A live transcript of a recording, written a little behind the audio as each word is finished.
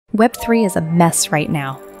Web3 is a mess right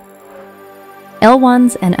now.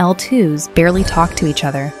 L1s and L2s barely talk to each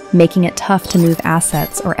other, making it tough to move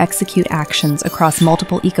assets or execute actions across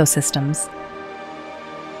multiple ecosystems.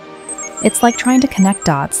 It's like trying to connect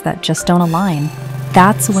dots that just don't align.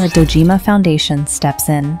 That's where Dojima Foundation steps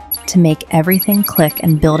in to make everything click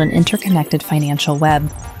and build an interconnected financial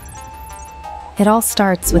web. It all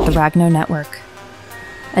starts with the Ragno Network,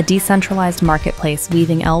 a decentralized marketplace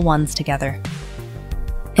weaving L1s together.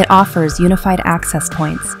 It offers unified access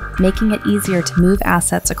points, making it easier to move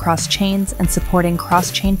assets across chains and supporting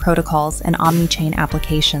cross-chain protocols and omnichain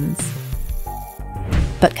applications.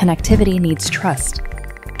 But connectivity needs trust.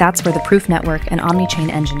 That's where the Proof Network and Omnichain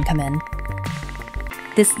Engine come in.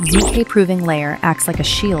 This ZK-proving layer acts like a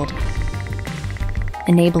shield,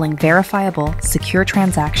 enabling verifiable, secure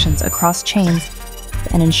transactions across chains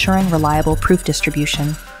and ensuring reliable proof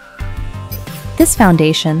distribution. This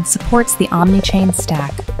foundation supports the Omnichain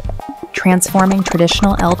Stack, transforming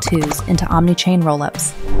traditional L2s into Omnichain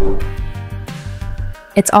rollups.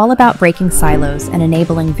 It's all about breaking silos and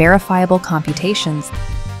enabling verifiable computations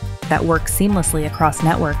that work seamlessly across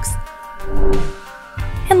networks.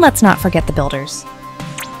 And let's not forget the builders.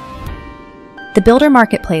 The Builder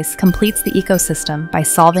Marketplace completes the ecosystem by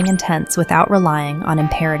solving intents without relying on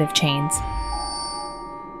imperative chains,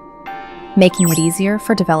 making it easier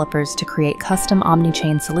for developers to create custom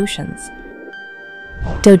omnichain solutions.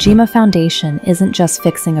 Dojima Foundation isn't just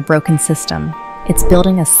fixing a broken system, it's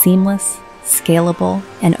building a seamless, scalable,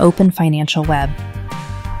 and open financial web.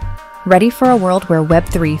 Ready for a world where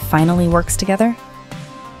Web3 finally works together?